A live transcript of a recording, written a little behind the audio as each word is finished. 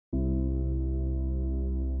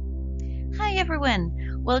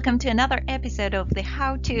everyone, welcome to another episode of the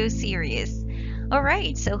How To series.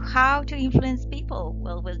 Alright, so how to influence people?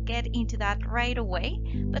 Well, we'll get into that right away.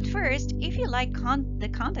 But first, if you like the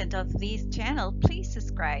content of this channel, please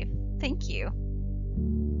subscribe. Thank you.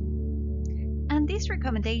 And these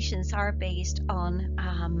recommendations are based on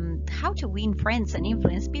How to Win Friends and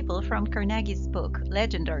Influence People from Carnegie's book,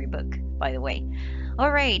 legendary book, by the way. All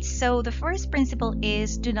right, so the first principle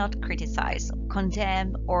is do not criticize,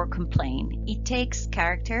 condemn, or complain. It takes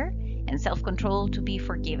character and self-control to be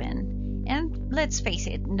forgiven. And let's face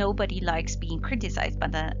it, nobody likes being criticized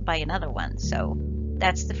by another one, so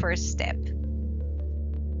that's the first step.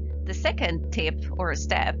 The second tip or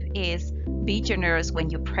step is be generous when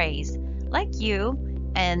you praise. Like you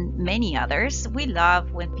and many others, we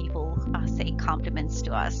love when people say compliments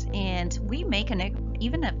to us, and we make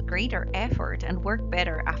even a greater effort and work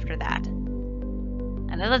better after that.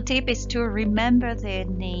 Another tip is to remember the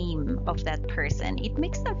name of that person. It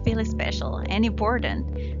makes them feel special and important,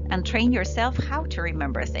 and train yourself how to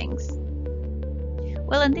remember things.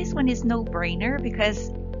 Well, and this one is no-brainer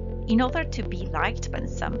because in order to be liked by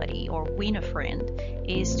somebody or win a friend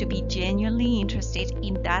is to be genuinely interested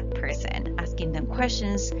in that person, asking them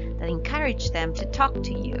questions that encourage them to talk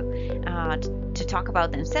to you, to talk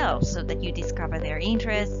about themselves so that you discover their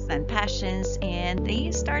interests and passions and they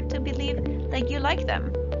start to believe that you like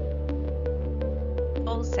them.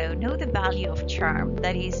 Also, know the value of charm,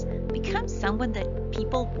 that is, become someone that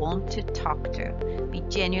people want to talk to. Be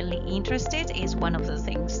genuinely interested is one of the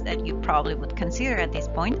things that you probably would consider at this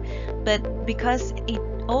point, but because it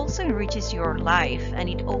also enriches your life and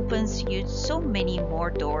it opens you so many more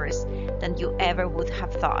doors than you ever would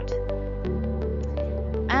have thought.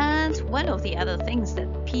 And one of the other things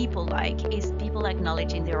that people like is people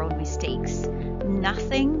acknowledging their own mistakes.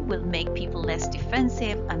 Nothing will make people less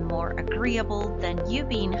defensive and more agreeable than you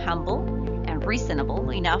being humble and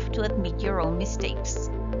reasonable enough to admit your own mistakes.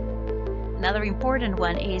 Another important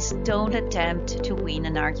one is don't attempt to win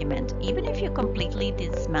an argument. Even if you completely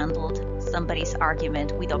dismantled somebody's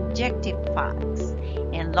argument with objective facts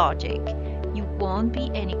and logic, you won't be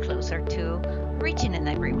any closer to reaching an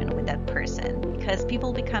agreement with that person because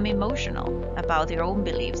people become emotional about their own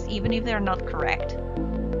beliefs, even if they're not correct.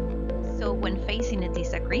 So when facing a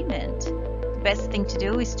disagreement, the best thing to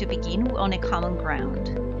do is to begin on a common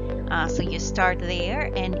ground. So you start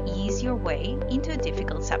there and ease your way into a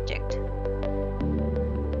difficult subject.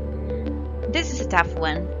 This is a tough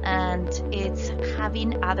one, and it's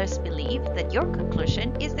having others believe that your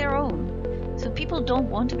conclusion is their own. So people don't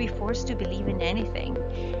want to be forced to believe in anything.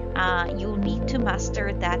 You'll need to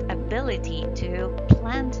master that ability to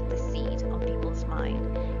plant the seed on people's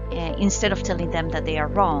mind instead of telling them that they are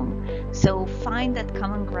wrong. So find that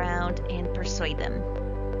common ground and persuade them.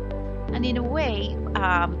 And in a way,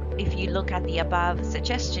 if you look at the above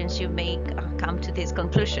suggestions, you may come to this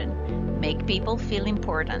conclusion. Make people feel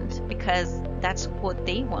important because that's what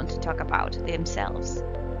they want to talk about themselves.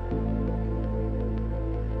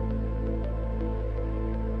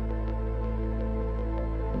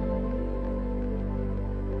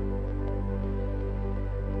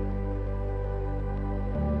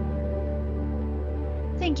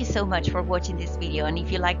 Thank you so much for watching this video, and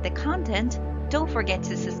if you like the content, don't forget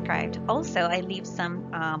to subscribe. Also, I leave some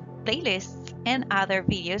playlists and other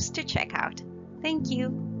videos to check out. Thank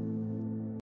you.